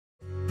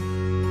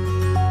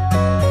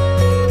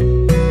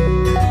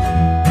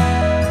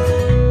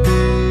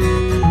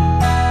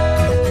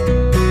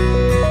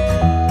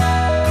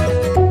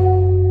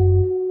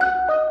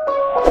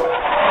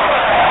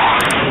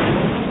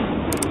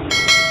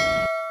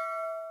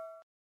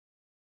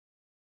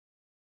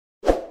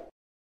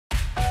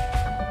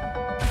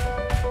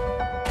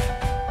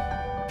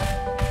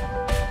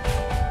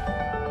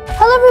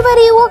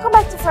everybody, welcome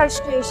back to Fresh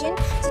Creation.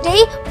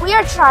 Today we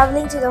are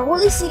traveling to the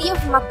holy city of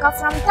Makkah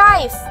from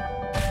Taif.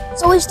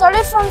 So we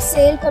started from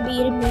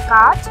Kabir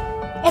Makkah.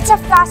 It's a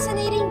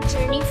fascinating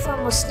journey for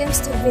Muslims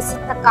to visit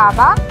the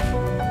Kaaba.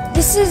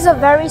 This is a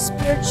very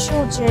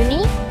spiritual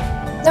journey.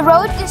 The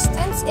road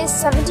distance is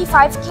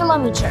 75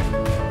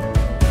 kilometers.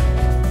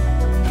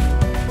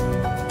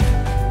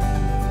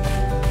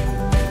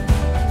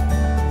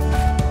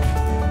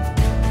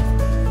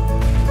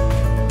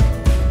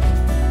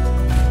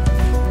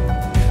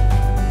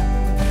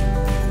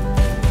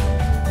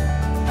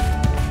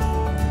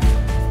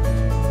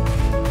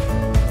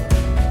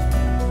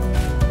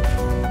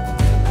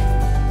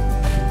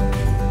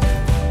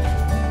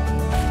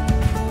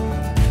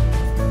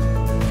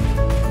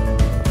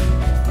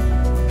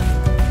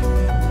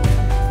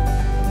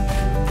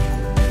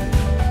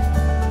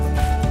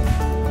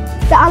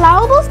 The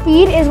allowable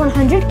speed is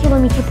 100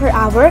 km per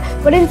hour,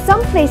 but in some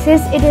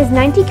places it is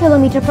 90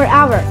 km per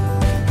hour.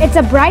 It's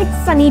a bright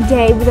sunny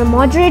day with a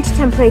moderate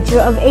temperature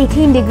of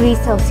 18 degrees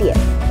Celsius.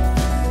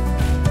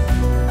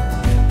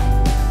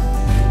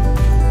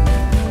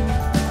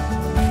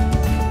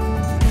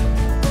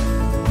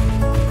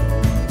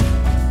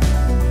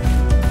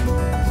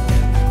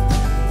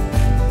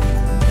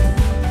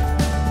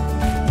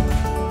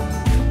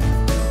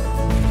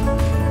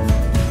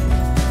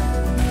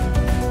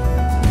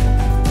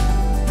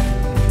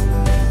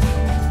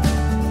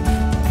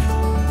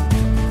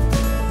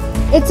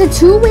 It's a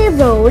two-way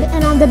road,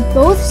 and on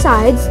both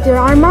sides there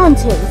are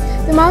mountains.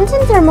 The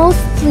mountains are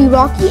mostly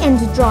rocky and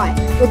dry,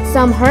 with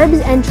some herbs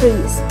and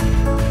trees.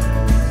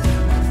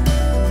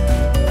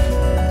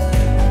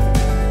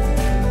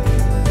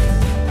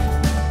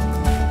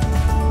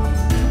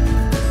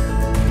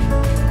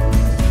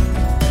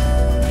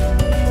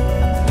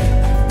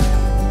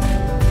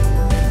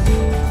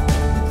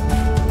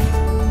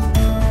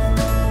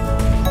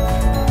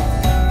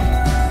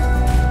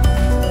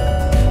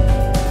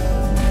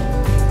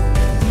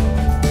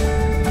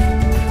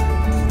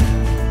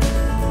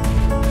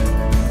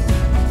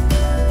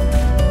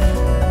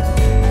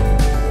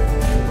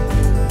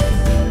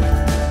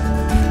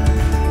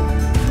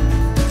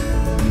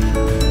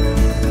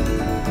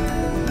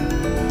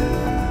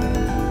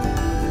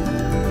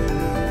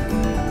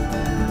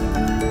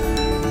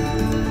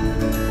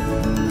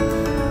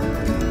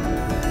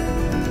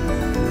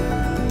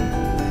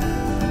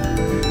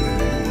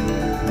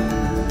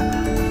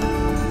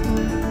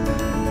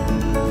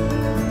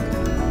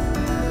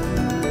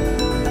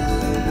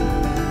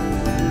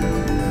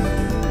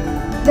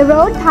 The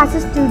road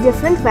passes through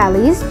different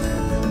valleys.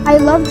 I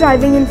love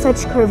driving in such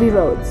curvy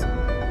roads.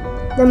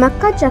 The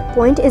Makkah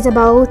checkpoint is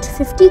about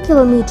 50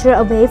 km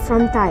away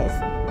from Taif.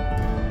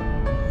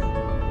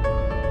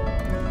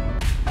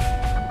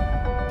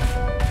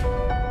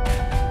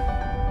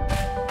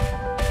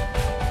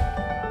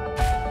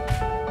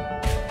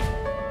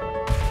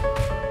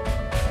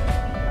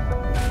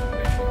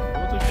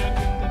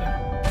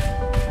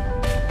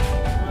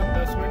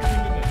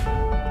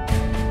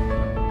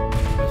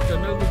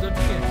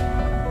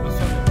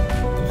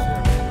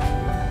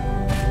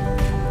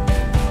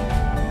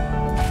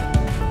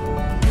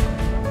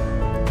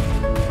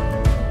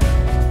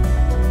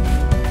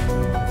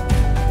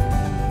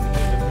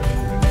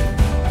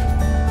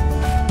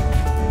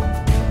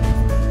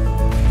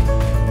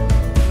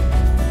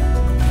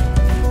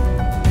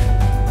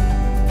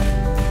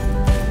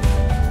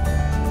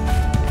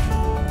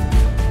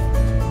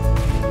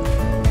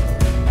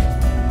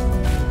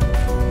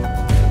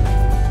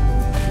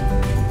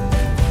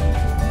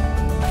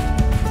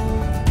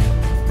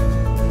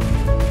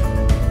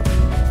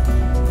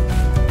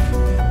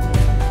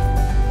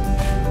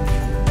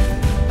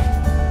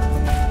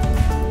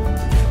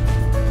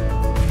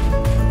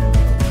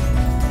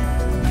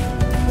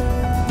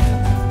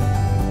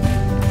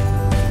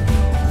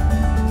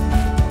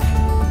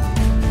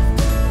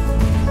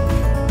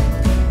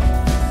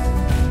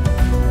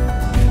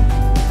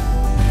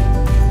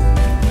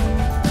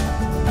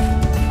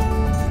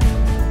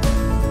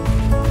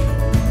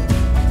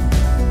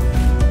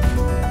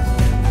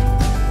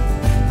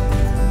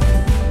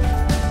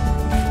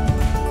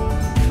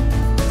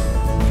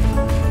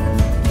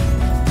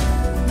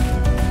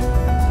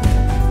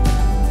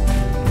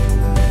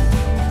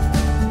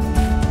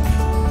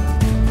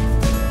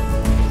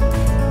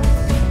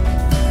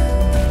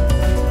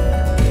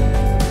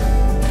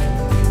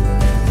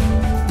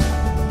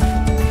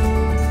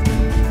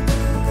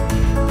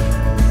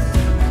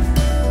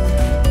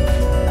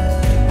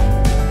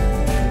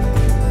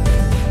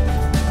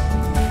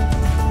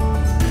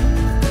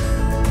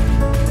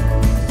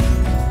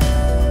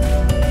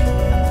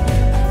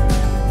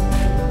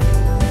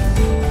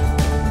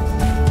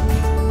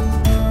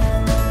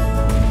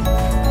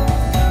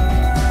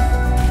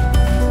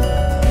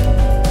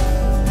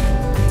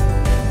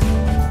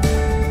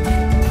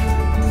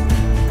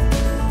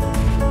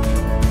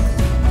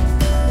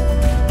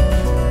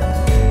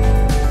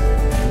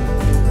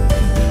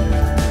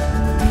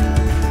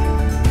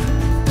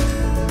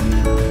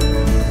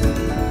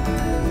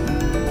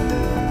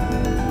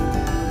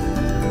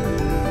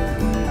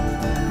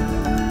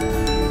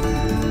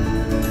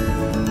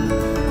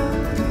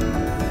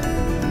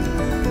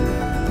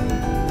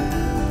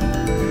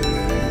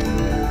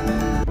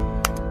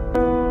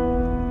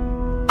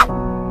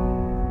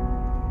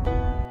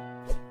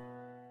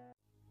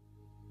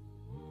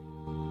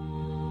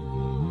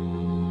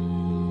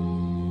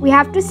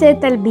 have to say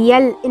talbiyah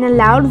in a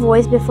loud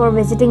voice before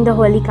visiting the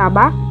Holy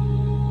Kaaba.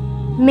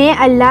 May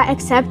Allah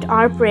accept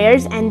our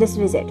prayers and this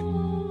visit.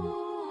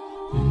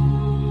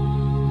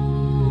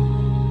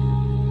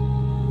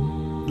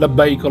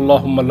 Labbaik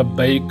Allahumma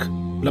labbaik,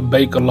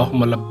 labbaik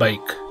Allahumma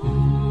labbaik.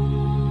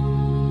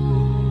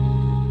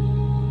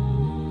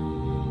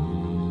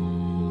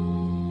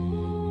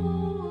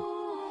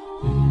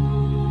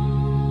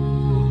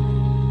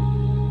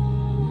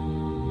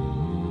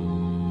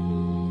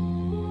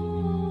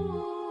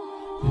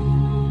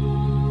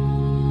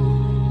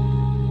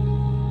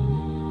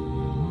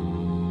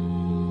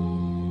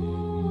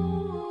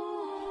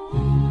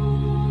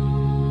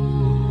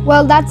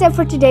 Well, that's it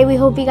for today. We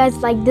hope you guys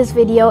liked this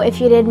video. If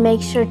you did,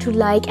 make sure to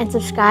like and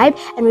subscribe,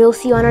 and we will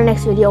see you on our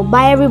next video.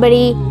 Bye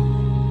everybody.